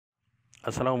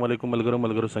अस्सलाम वालेकुम मलगरो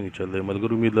मलगरो संग चल दे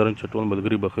मलगरो उम्मीद लरन चटोल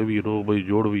मलगरी बखवी रो भाई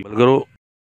जोड़ हुई मलगरो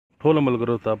ठोल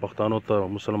मलगरो ता पख्तानो ता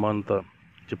मुसलमान ता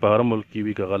چې په هر ملک کې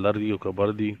وي که غلر دي او که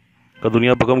بر دي که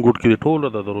دنیا په کوم ګوټ کې دي ټول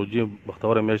ته د روژې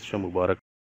بختوره میاشت شه مبارک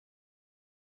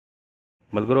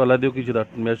ملګرو الله دې وکړي چې دا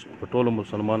میاشت په ټولو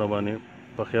مسلمانانو باندې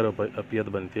په خیر او په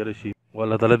عافیت باندې تېره شي او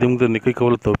الله تعالی دې موږ ته نیکۍ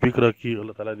کولو توفیق راکړي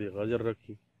الله تعالی دې اجر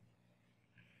راکړي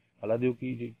الله دې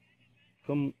وکړي چې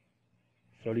کوم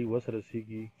سړي وس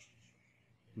رسېږي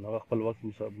نو هغه خپل وخت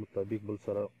مطابق بل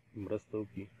سره مرسته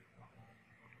وکړي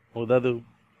او دا د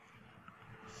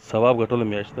ثواب ګټلو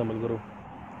میاشت ده ملګرو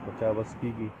که چا بس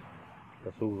کېږي که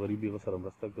څوک غریب وي هغه سره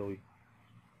مرسته کوئ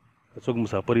که څوک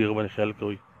مسافر وي هغه باندې خیال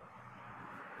کوئ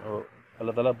او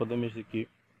الله تعالی په دې میاشت کې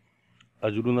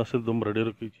اجرونه صرف دومره ډېر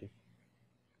کوي چې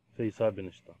څه حساب یې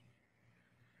نشته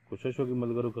کوشش وکړئ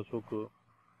ملګرو که څوک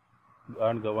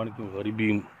آنډ ګاونډ کې غریب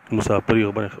وي مسافر وي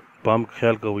هغه باندې پام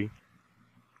خیال کوئ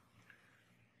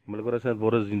ملګرو صاحب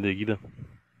ورځ زندگی ده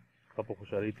هغه په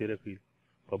خوشحالۍ تېره کړئ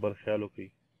په بل خیال وکړئ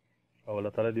او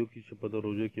الله تعالی دې وکړي چې په دې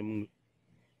روژو کې موږ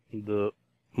د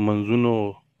منځونو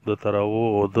د تراوو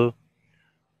او د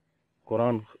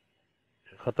قرآن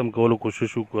ختم کولو کوشش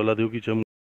وکړو الله دې وکړي چې موږ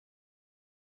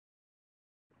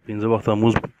پنځه وخته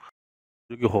لمونځ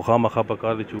کې خو خامخا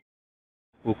پکار دی چې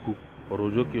وکړو په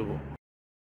روژو کې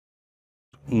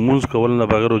لمونځ کول نه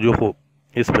بغیر روژو خو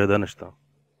هېڅ پیدا نشته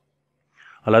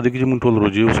الله دې وکړي چې موږ ټول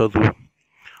روژې وساتو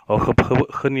او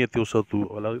ښه نیت یې وساتو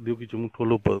الله دې وکړي چې موږ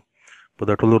ټولو په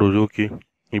دا ټولو روژو کې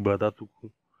عبادت وکړو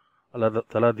الله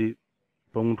تعالی دې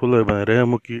په موږ ټولو باندې رحم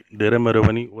وکړي ډېره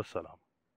مهرباني والسلام